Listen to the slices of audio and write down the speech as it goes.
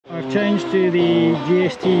I've changed to the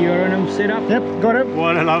GST Uranum setup. Yep, got it.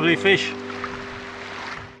 What a lovely fish.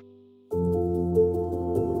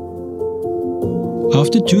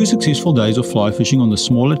 After 2 successful days of fly fishing on the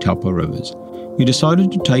smaller Taupo rivers, we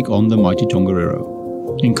decided to take on the mighty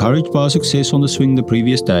Tongariro. Encouraged by our success on the swing the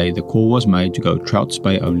previous day, the call was made to go trout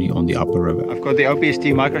spey only on the upper river. I've got the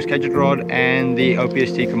OPST micro skagit rod and the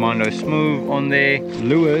OPST Commando Smooth on there.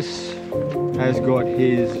 Lewis has got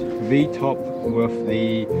his V-top with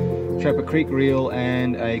the Trapper Creek reel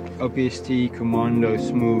and a OPST Commando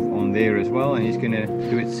Smooth on there as well, and he's going to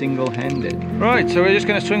do it single-handed. Right, so we're just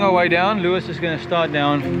going to swing our way down. Lewis is going to start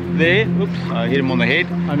down there. Oops, I hit him on the head.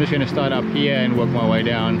 I'm just going to start up here and work my way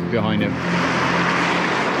down behind him.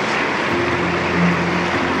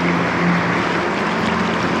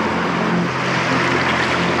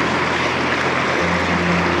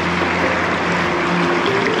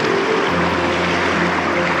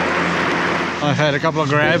 I've had a couple of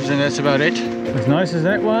grabs and that's about it. As nice as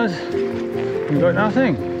that was, we got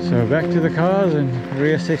nothing. So back to the cars and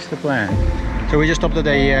reassess the plan. So we just stopped at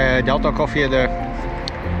a Delta Coffee at the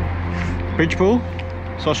bridge pool.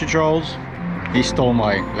 Sausage rolls. He stole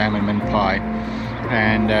my lamb and mint pie.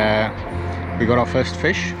 And we got our first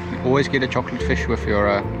fish. You always get a chocolate fish with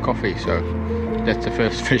your coffee. So that's the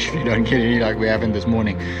first fish if you don't get any like we haven't this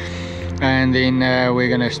morning. And then we're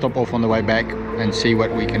going to stop off on the way back and see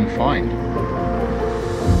what we can find.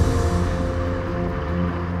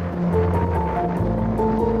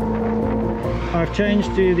 I've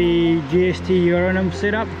changed to the GST Uranum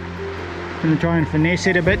setup. I'm going to try and finesse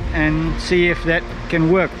it a bit and see if that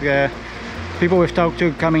can work. People we've talked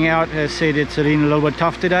to coming out has said it's been a little bit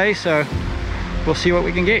tough today, so we'll see what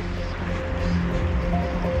we can get.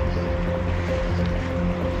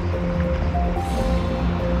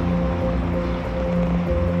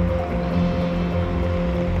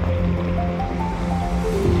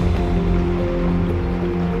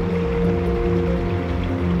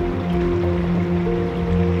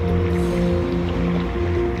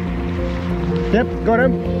 Yep, got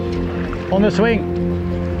him on the swing,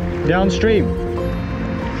 downstream.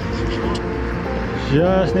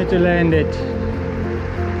 Just need to land it.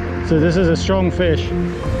 So this is a strong fish.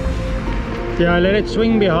 Yeah, I let it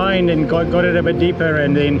swing behind and got it a bit deeper,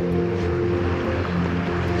 and then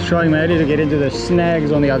trying madly to get into the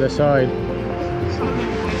snags on the other side.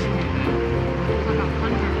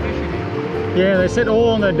 Yeah, they sit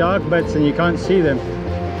all on the dark bits and you can't see them.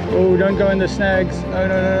 Oh, don't go in the snags. No,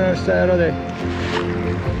 no, no, no, stay out of there.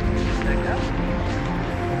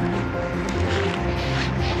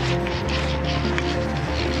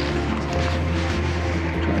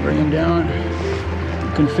 Try and bring him down.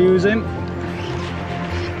 Confuse him.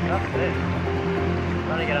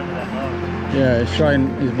 Trying to get under that log. Yeah, he's trying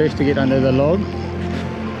his best to get under the log.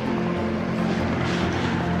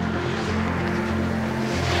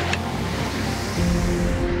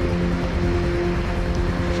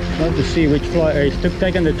 Love to see which fly. He's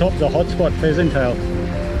taken the top, the hotspot pheasant tail. You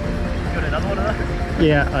got another one of those?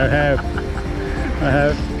 Yeah, I have. I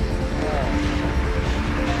have.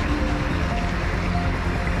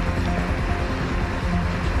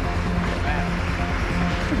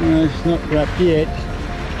 It's not wrapped yet.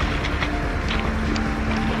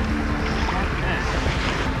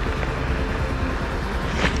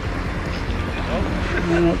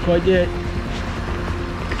 No, not quite yet.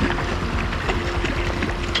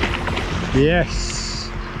 Yes.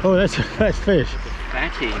 Oh, that's a fat fish.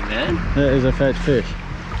 Fatty, man. That is a fat fish.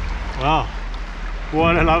 Wow.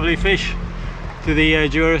 What a lovely fish to the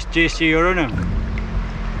GST Uranum.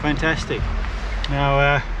 Fantastic.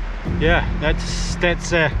 Now, yeah, that's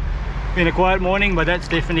been a quiet morning, but that's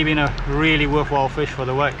definitely been a really worthwhile fish for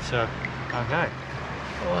the weight. So, okay.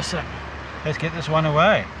 Awesome. Let's get this one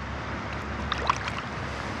away.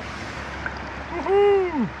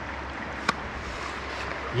 Woohoo!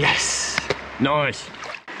 Yes. Nice.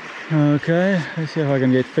 Okay, let's see if I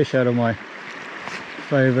can get fish out of my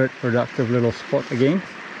favorite productive little spot again.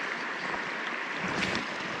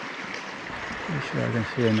 Pretty sure I can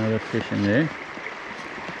see another fish in there.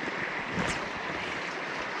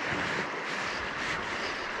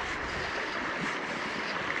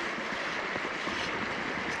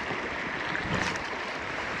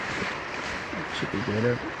 Should be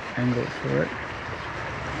better angle for it.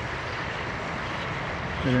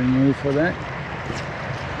 Better move for that.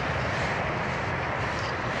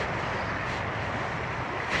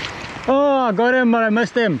 Oh, I got him, but I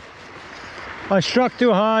missed him. I struck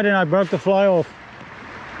too hard and I broke the fly off.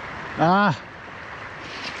 Ah.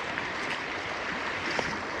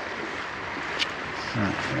 Right,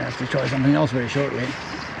 I have to try something else very shortly.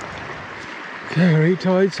 Okay,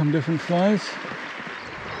 retied some different flies.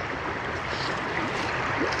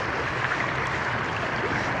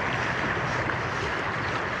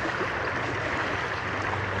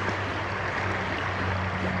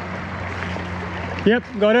 Yep,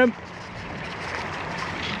 got him.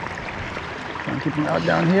 Try and keep him out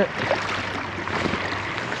down here.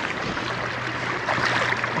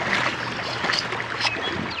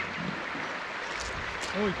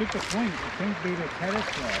 Oh, he took the point. The point beat a caddis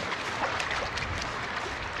fly.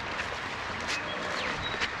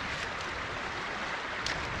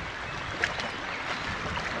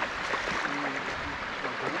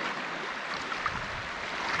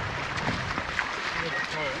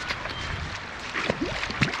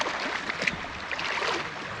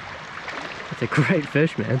 It's a great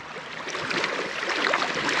fish, man.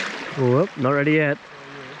 Whoop, not ready yet.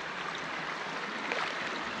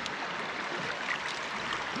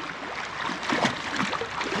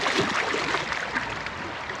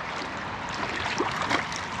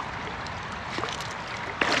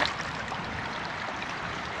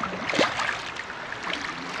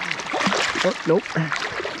 Oh, nope.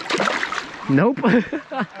 Nope.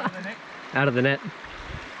 Out of the net.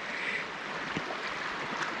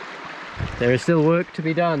 There is still work to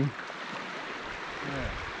be done. Yeah.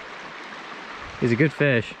 He's a good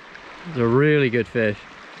fish. He's a really good fish.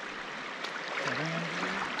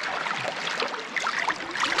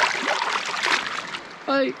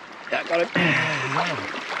 Hey, yeah, got him.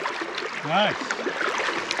 Nice.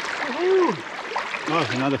 Oh,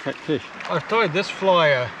 another fat fish. I tried this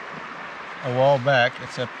flyer a while back.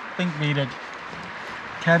 It's a pink beaded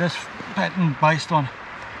caddis pattern based on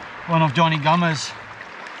one of Johnny Gummer's.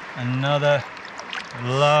 Another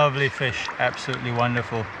lovely fish, absolutely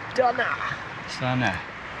wonderful. Stunner.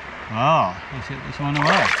 Wow, let's hit this one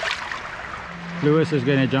away. Lewis is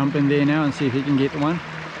going to jump in there now and see if he can get one.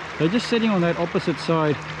 They're just sitting on that opposite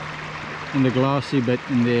side in the glassy bit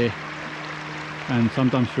in there, and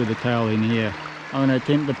sometimes through the tail in here. I'm going to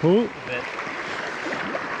attempt the pool.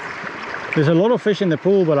 There's a lot of fish in the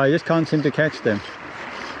pool, but I just can't seem to catch them.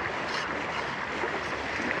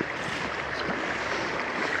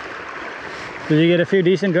 Did you get a few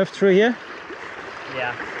decent drifts through here?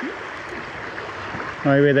 Yeah.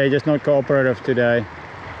 Maybe they're just not cooperative today.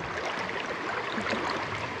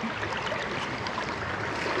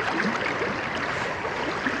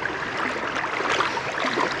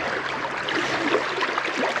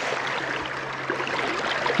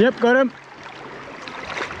 Yep, got him.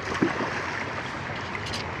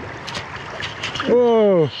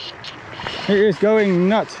 Whoa, he is going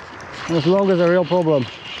nuts. As long as a real problem.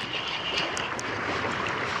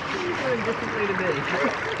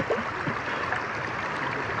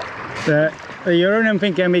 The Euro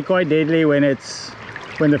nymphing can be quite deadly when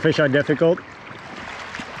the fish are difficult.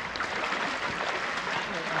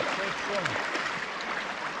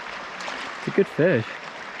 It's a good fish.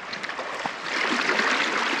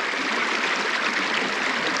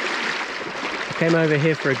 I came over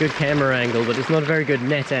here for a good camera angle, but it's not a very good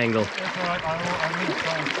net angle. That's alright, I'm going to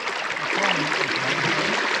try and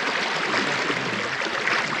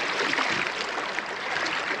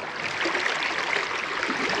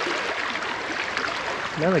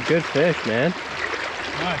Another good fish, man.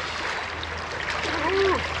 nice.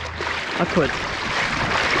 I put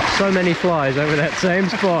so many flies over that same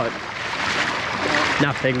spot.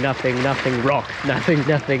 Nothing, nothing, nothing, rock. Nothing,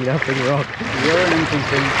 nothing, nothing, rock. The Euro nymphing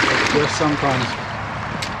thing is just sometimes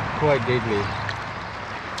quite deadly.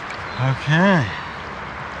 Okay.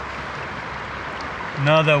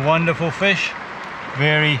 Another wonderful fish.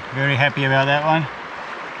 Very, very happy about that one.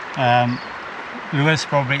 Lewis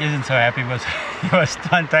probably isn't so happy because he was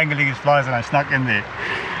untangling his flies and I snuck in there.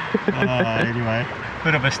 Anyway,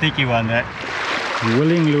 bit of a sticky one that.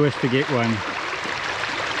 Willing Lewis to get one.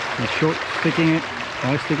 A short sticking it,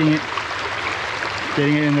 nice sticking it,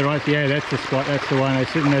 getting it in the right, yeah, that's the spot, that's the one. I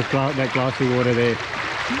sit in that glassy water there.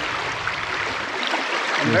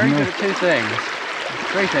 I'm very good at two things.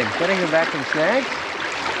 Three things. Getting them back from snags,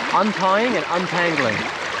 untying and untangling.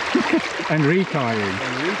 And retying.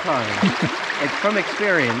 It's from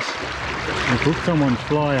experience. I hooked someone's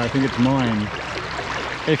fly, I think it's mine.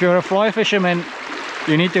 If you're a fly fisherman,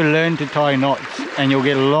 you need to learn to tie knots and you'll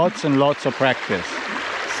get lots and lots of practice.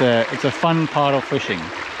 It's a fun part of fishing.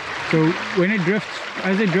 So when it drifts,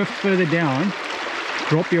 as it drifts further down,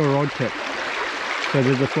 drop your rod tip so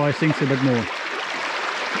that the fly sinks a bit more.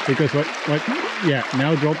 Because yeah,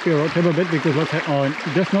 now drop your rod tip a bit because what's happening,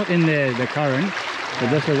 just not in the current. But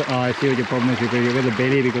this is, I see what your problem is, because you've got the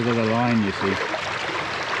belly because of the line, you see.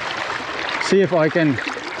 See if I can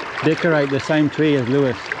decorate the same tree as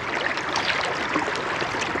Lewis.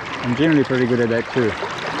 I'm generally pretty good at that too.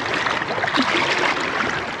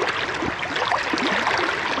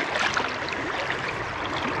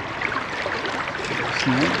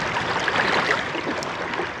 Snake.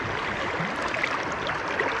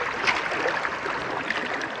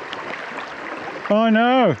 Oh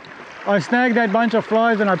no! I snagged that bunch of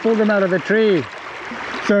flies and I pulled them out of the tree.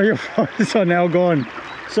 So your flies are now gone.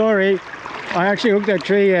 Sorry. I actually hooked that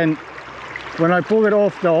tree and when I pulled it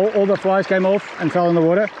off, all the flies came off and fell in the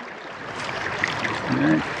water.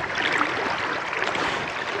 Right.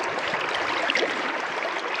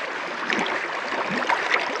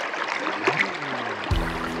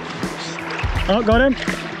 Oh, got him.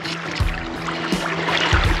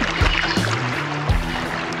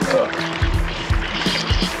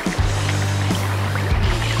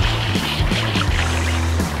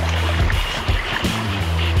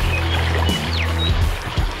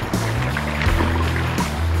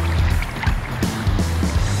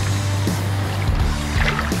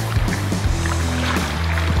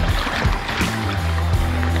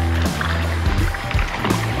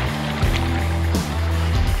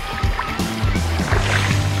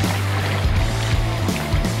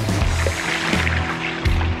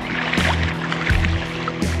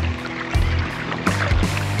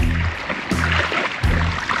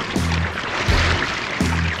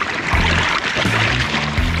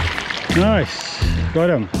 Nice, got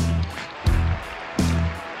him.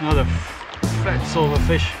 Another fat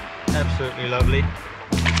silverfish, absolutely lovely.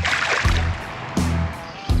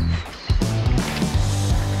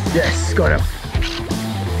 Yes, got him.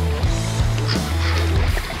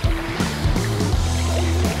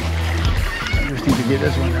 I just need to get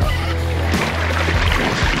this one out.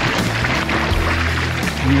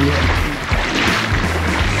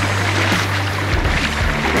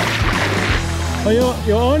 Oh,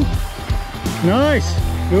 you're on? Nice!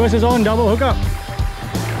 Lewis is on, double hookup.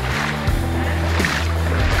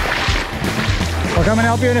 I'll come and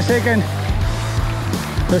help you in a second.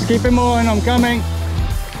 Just keep him on, I'm coming.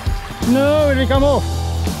 No, did he come off?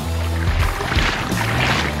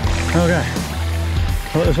 Okay.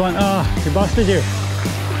 Got this one. Ah, he busted you.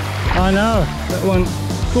 I know, that one,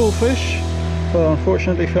 cool fish, but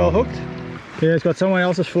unfortunately fell hooked. Yeah, it's got someone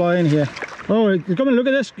else's fly in here. Oh, come and look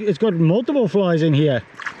at this, it's got multiple flies in here.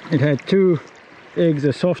 It had 2 eggs,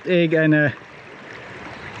 a soft egg and a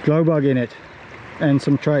glow bug in it, and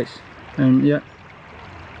some trace. And yeah,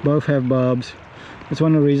 both have barbs. It's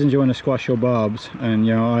one of the reasons you want to squash your barbs. And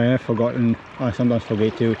you know, I have forgotten, I sometimes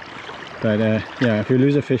forget to, but yeah, if you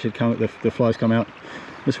lose a fish, the flies come out.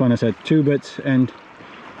 This one has had 2 bits and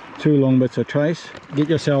 2 long bits of trace. Get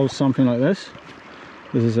yourselves something like this.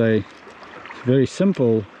 This is a very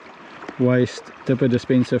simple waste tipper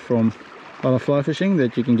dispenser from other fly fishing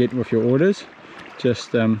that you can get with your orders.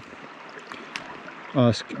 Just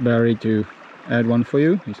ask Barry to add one for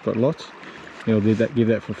you. He's got lots. He'll give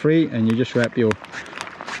that for free, and you just wrap your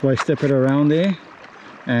waste tippet around there,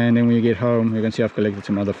 and then when you get home, you can see I've collected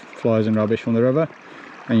some other flies and rubbish from the river,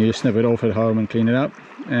 and you just snip it off at home and clean it up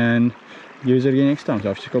and use it again next time. So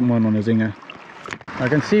I've just got one on a zinger. I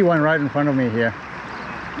can see one right in front of me here.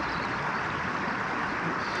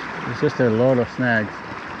 It's just a lot of snags.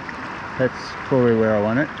 That's probably where I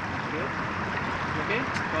want it.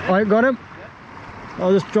 I got him.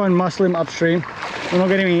 I'll just try and muscle him upstream. I'm not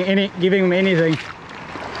giving him anything.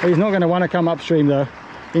 He's not going to want to come upstream though.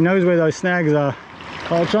 He knows where those snags are.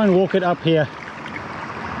 I'll try and walk it up here.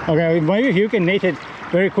 Okay, maybe if you can net it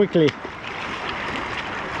very quickly.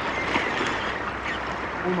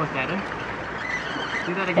 Almost at him.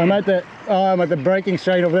 Do that again. I'm at the breaking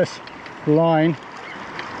straight of this line.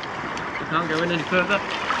 You can't go in any further.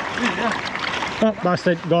 Yeah. Oh,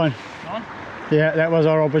 busted, gone. Gone? Yeah, that was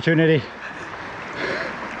our opportunity.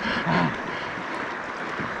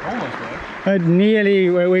 Almost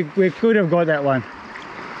worked. We could have got that one.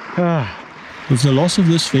 With the loss of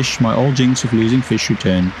this fish, my old jinx of losing fish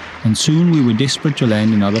returned, and soon we were desperate to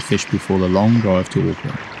land another fish before the long drive to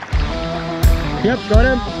Auckland. Yep, got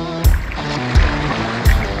him.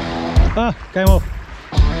 Ah, came off.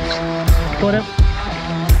 Got him.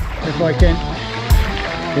 If I can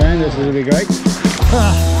land this, will be great.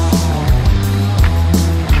 Ah.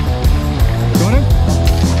 Got him.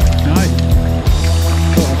 Nice.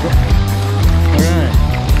 Alright.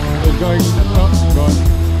 Good going. Oh, gone.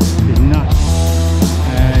 He's nuts.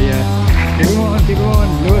 Yeah. Keep him on, keep him on.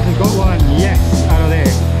 Lewis has got one. Yes, out of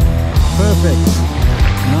there. Perfect.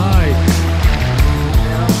 Nice.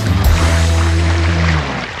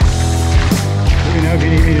 Let me know if you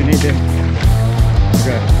need me to need them.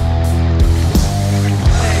 Okay.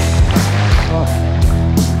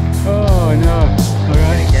 Oh no.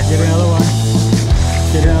 Alright, get another one.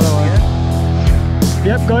 Get another one.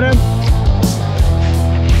 Yep, got him.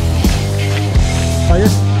 I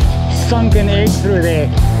just sunk an egg through there.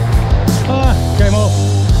 Ah, came off.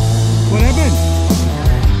 What happened?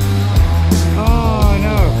 Oh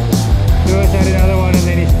no. Lewis had another one and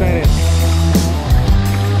then he spat it.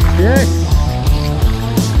 Yes!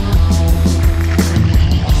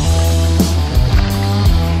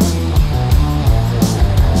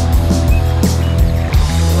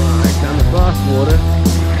 Alright, down the fast water.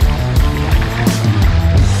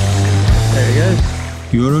 There he goes.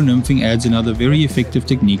 Euro nymphing adds another very effective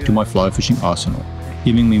technique to my fly fishing arsenal,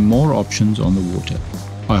 giving me more options on the water.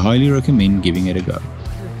 I highly recommend giving it a go.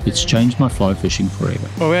 It's changed my fly fishing forever.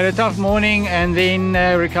 Well, we had a tough morning and then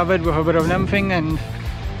recovered with a bit of nymphing and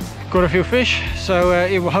got a few fish. So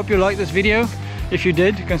I hope you liked this video. If you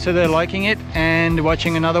did, consider liking it and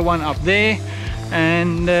watching another one up there.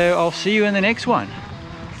 And I'll see you in the next one.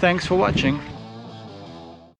 Thanks for watching.